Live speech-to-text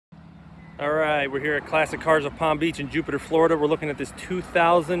All right, we're here at Classic Cars of Palm Beach in Jupiter, Florida. We're looking at this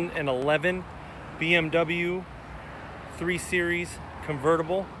 2011 BMW 3 Series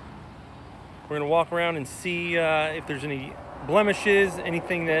convertible. We're gonna walk around and see if there's any blemishes,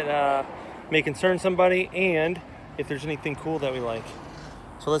 anything that may concern somebody, and if there's anything cool that we like.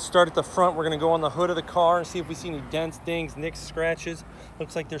 So let's start at the front. We're gonna go on the hood of the car and see if we see any dents, dings, nicks, scratches.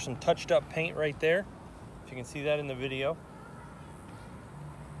 Looks like there's some touched up paint right there, if you can see that in the video.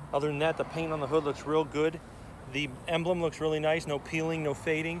 Other than that, the paint on the hood looks real good. The emblem looks really nice, no peeling, no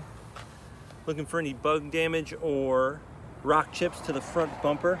fading. Looking for any bug damage or rock chips to the front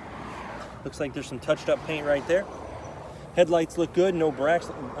bumper. Looks like there's some touched up paint right there. Headlights look good, no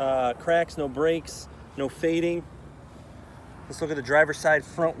cracks, no breaks, no fading. Let's look at the driver's side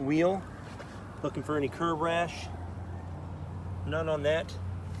front wheel. Looking for any curb rash. None on that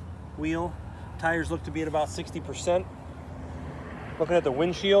wheel. Tires look to be at about 60%. Looking at the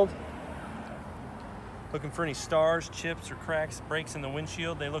windshield. Looking for any stars, chips, or cracks, breaks in the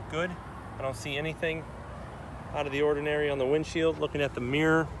windshield. They look good. I don't see anything out of the ordinary on the windshield. Looking at the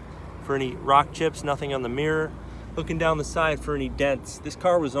mirror for any rock chips, nothing on the mirror. Looking down the side for any dents. This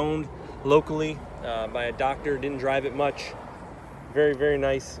car was owned locally by a doctor, didn't drive it much. Very, very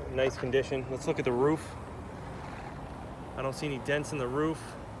nice condition. Let's look at the roof. I don't see any dents in the roof.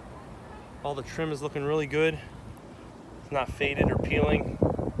 All the trim is looking really good. It's not faded or peeling.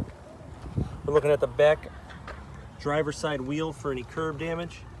 We're looking at the back driver's side wheel for any curb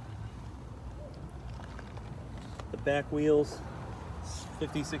damage. The back wheels,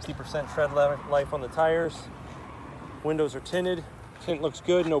 50-60% tread life on the tires. Windows are tinted. Tint looks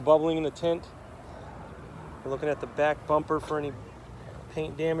good, no bubbling in the tint. We're looking at the back bumper for any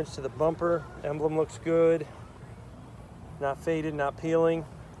paint damage to the bumper. Emblem looks good. Not faded, not peeling.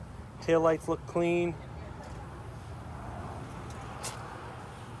 Taillights look clean.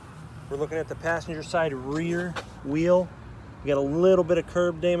 We're looking at the passenger side rear wheel. We got a little bit of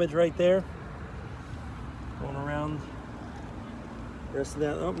curb damage right there. Going around the rest of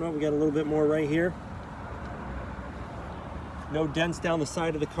that. Oh no, we got a little bit more right here. No dents down the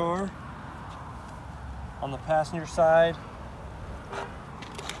side of the car. On the passenger side.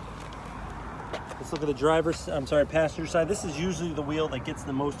 Let's look at the passenger side. This is usually the wheel that gets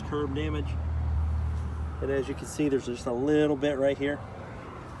the most curb damage. And as you can see, there's just a little bit right here.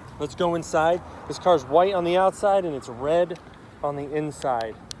 Let's go inside. This car's white on the outside and it's red on the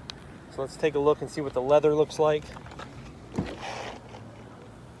inside. So let's take a look and see what the leather looks like.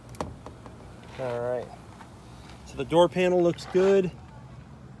 All right. So the door panel looks good.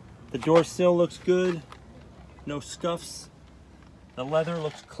 The door sill looks good. No scuffs. The leather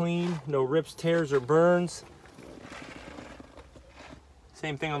looks clean. No rips, tears, or burns.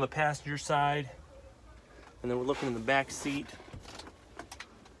 Same thing on the passenger side. And then we're looking in the back seat.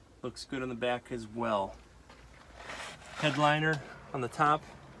 Looks good on the back as well. Headliner on the top,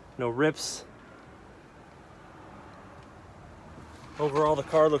 no rips. Overall, the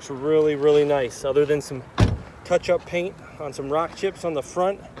car looks really, really nice, other than some touch-up paint on some rock chips on the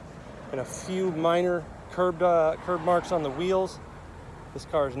front and a few minor curb marks on the wheels. This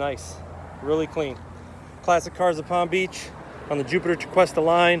car is nice, really clean. Classic Cars of Palm Beach on the Jupiter Chiquesta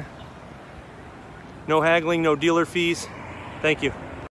line. No haggling, no dealer fees. Thank you.